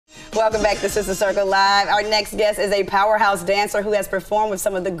Welcome back to Sister Circle Live. Our next guest is a powerhouse dancer who has performed with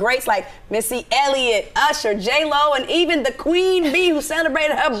some of the greats like Missy Elliott, Usher, J-Lo, and even the Queen Bee, who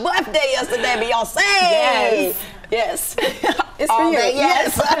celebrated her birthday yesterday, Beyonce. Yes. Yes. It's for you.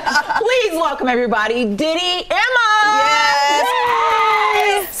 Yes. Please welcome everybody, Diddi Emah.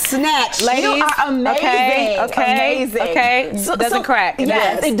 Yes. Snatch. Ladies, you are amazing. Amazing. Okay. Doesn't crack.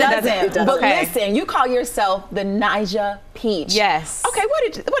 Yes, it doesn't. But Okay. listen, you call yourself the Naija Peach. Yes. Okay, where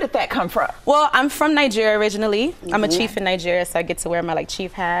did that come from? Well, I'm from Nigeria originally. I'm a chief in Nigeria, so I get to wear my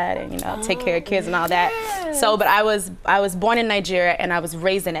chief hat and take care of kids and all that. So, but I was born in Nigeria and I was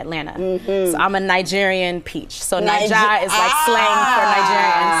raised in Atlanta. So I'm a Nigerian peach. So Naija is like slang for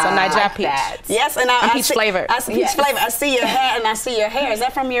Nigerians. So Naija like peach. that. Yes, and I'm peach flavored. I see peach flavor. I see your hat and I see your hair. Is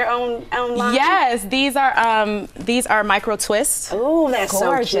that from your own line? Yes, these are micro twists. Oh, that's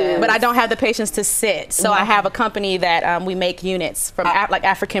Gorgeous. so cute. But I don't have the patience to sit, so I have a company that we make units from like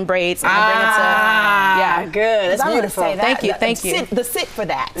African braids, and I bring it to good. That's beautiful. Thank you. The sit for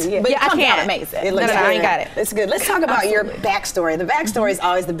that. Yeah. But Yeah, it comes I out can't. amazing. It looks No, good. I ain't got it. It's good. Let's talk about your backstory. The backstory is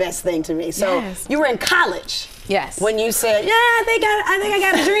always the best thing to me. So Yes. you were in college. Yes. When you said, "Yeah, I think I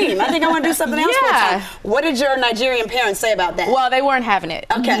got a dream. I think I want to do something else." Yeah. full time." What did your Nigerian parents say about that? Well, they weren't having it.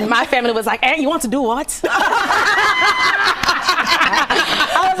 Okay. My family was like, "Hey, you want to do what?"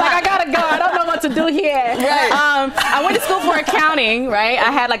 I was like, "I gotta go. I don't know what to do here." Right. I went to school for accounting. Right.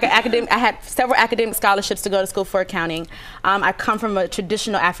 I had I had several academic scholarships to go to school for accounting. I come from a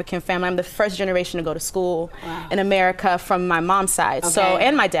traditional African family. I'm the first generation to go to school in America from my mom's side,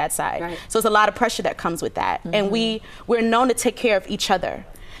 and my dad's side. Right. So it's a lot of pressure that comes with that, and we're known to take care of each other.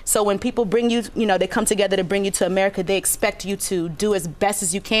 So when people bring you, they come together to bring you to America, they expect you to do as best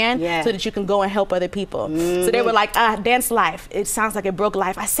as you can so that you can go and help other people. So they were like, dance life. It sounds like a broke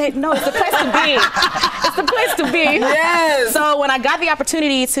life. I said, no, it's the place to be. It's the place to be. Yes. So when I got the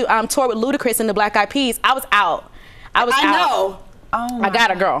opportunity to tour with Ludacris and the Black Eyed Peas, I was out. I know. Oh, I got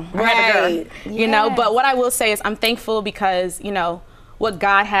a girl. I got a girl. Right. But what I will say is I'm thankful because, what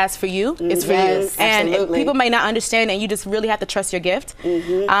God has for you is for you. And people may not understand, and you just really have to trust your gift.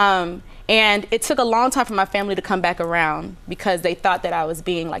 And it took a long time for my family to come back around because they thought that I was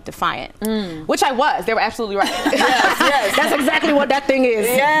being defiant, which I was. They were absolutely right. Yes. That's exactly what that thing is.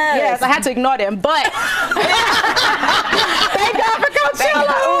 Yes, I had to ignore them, but thank God for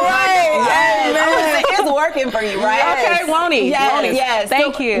Coachella. It's working for you, right? Okay, won't he? Yes.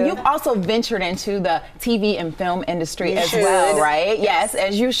 Thank you. You've also ventured into the TV and film industry as well, right? Yes,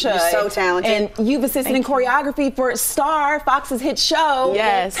 as you should. You're so talented. And you've assisted in choreography for Star, Fox's hit show.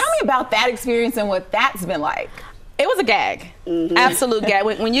 Yes. Tell me about that experience and what that's been like. It was a gag. Absolute gag.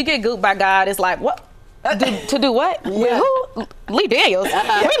 When you get gooped by God, it's like, what? To do what? With who? Lee Daniels.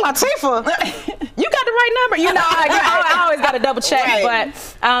 Queen Latifah. You got the right number. I always got to double check.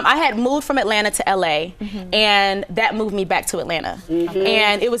 But I had moved from Atlanta to LA, and that moved me back to Atlanta.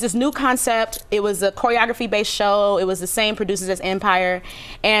 And it was this new concept. It was a choreography-based show. It was the same producers as Empire,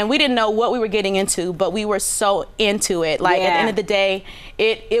 and we didn't know what we were getting into, but we were so into it. At the end of the day,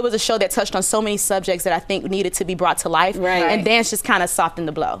 it was a show that touched on so many subjects that I think needed to be brought to life. And dance just kind of softened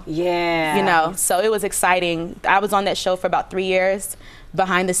the blow. So it was exciting. I was on that show for about 3 years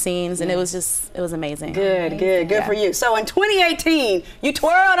behind the scenes, and it was amazing. Good for you. So in 2018, you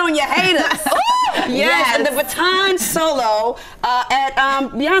twirled on your haters. Yes, and the Baton solo at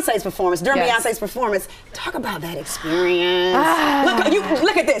Beyonce's performance, during Beyonce's performance. Talk about that experience.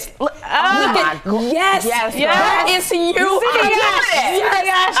 Look at this. Yes. That is you.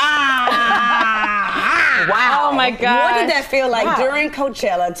 Wow. Oh my God. What did that feel like during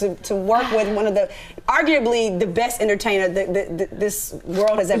Coachella to work with one of the, arguably the best entertainer this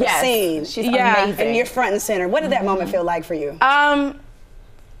world has ever seen? She's amazing. And you're front and center. What did that moment feel like for you? I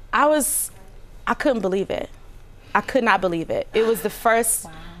couldn't believe it. I could not believe it. It was the first,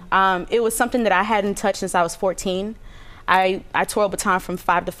 it was something that I hadn't touched since I was 14. I toured Baton from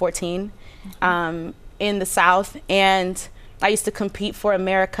 5 to 14 in the South, and I used to compete for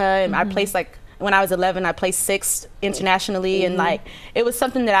America, and I placed when I was 11, I placed 6th internationally, and it was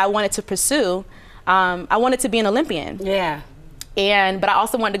something that I wanted to pursue. I wanted to be an Olympian. But I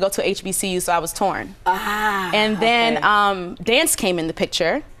also wanted to go to HBCU, so I was torn. And then dance came in the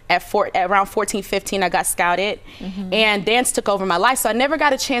picture. At around 14, 15, I got scouted, and dance took over my life. So I never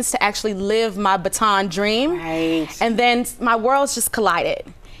got a chance to actually live my Baton dream. And then my worlds just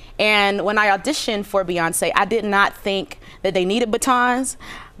collided. And when I auditioned for Beyonce, I did not think that they needed batons,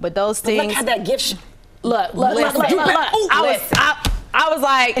 but those things. Look how that gift. Look. I was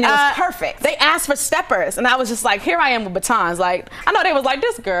like, and it was perfect. They asked for steppers, and I was just like, here I am with batons. Like, I know they was like,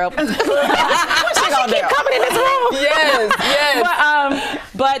 this girl, what's she gonna keep coming in this room? Yes, yes.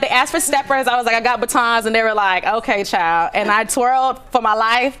 But they asked for steppers. I was like, I got batons, and they were like, okay, child. And I twirled for my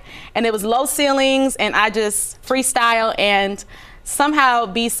life, and it was low ceilings, and I just freestyle, and somehow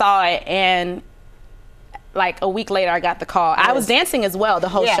B saw it, and like a week later, I got the call. I was dancing as well, the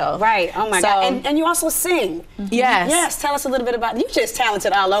whole show. Right. Oh my God. And you also sing. Yes. Yes. Tell us a little bit about you. Just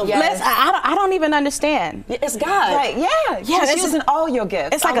talented all over. Yes. I don't even understand. It's God. Right. Yeah. Yeah. She's using all your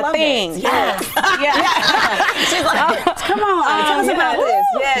gifts. It's like a thing. Yes. She's like, come on. Tell us about this.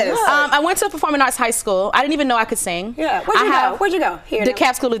 Yes. I went to a performing arts high school. I didn't even know I could sing. Yeah. Where'd you go? Where'd you go? Here. The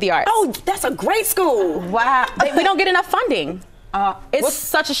Cap School of the Arts. Oh, that's a great school. wow. We don't get enough funding. It's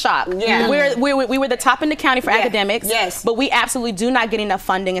such a shock. Yeah. We were the top in the county for academics. Yes. But we absolutely do not get enough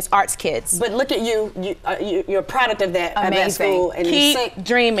funding as arts kids. But look at you. You're a product of that, of that school. And keep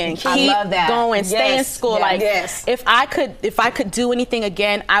dreaming. Keep love that. going. Stay in school. Yeah. Like, yes. if I could do anything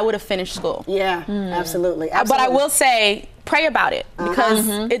again, I would have finished school. Yeah. Absolutely. But I will say, pray about it, because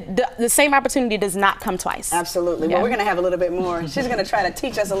the same opportunity does not come twice. Absolutely. Well, we're going to have a little bit more. She's going to try to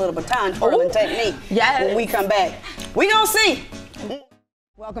teach us a little baton twirling technique when we come back. We going to see.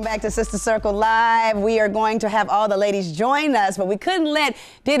 Welcome back to Sister Circle Live. We are going to have all the ladies join us, but we couldn't let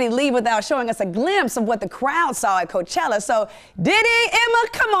Diddi leave without showing us a glimpse of what the crowd saw at Coachella. So, Diddi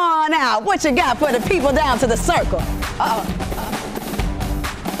Emah, come on out. What you got for the people down to the circle?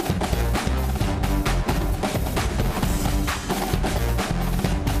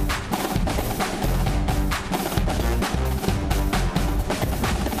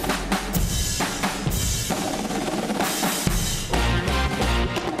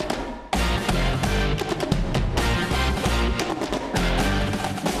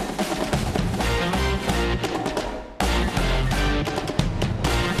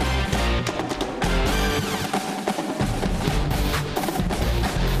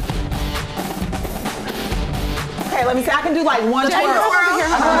 Let me see. I can do like one twirl. All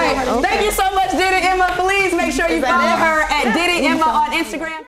right. Thank you so much, Diddi Emah. Please make sure you follow her at Diddi Emah on Instagram.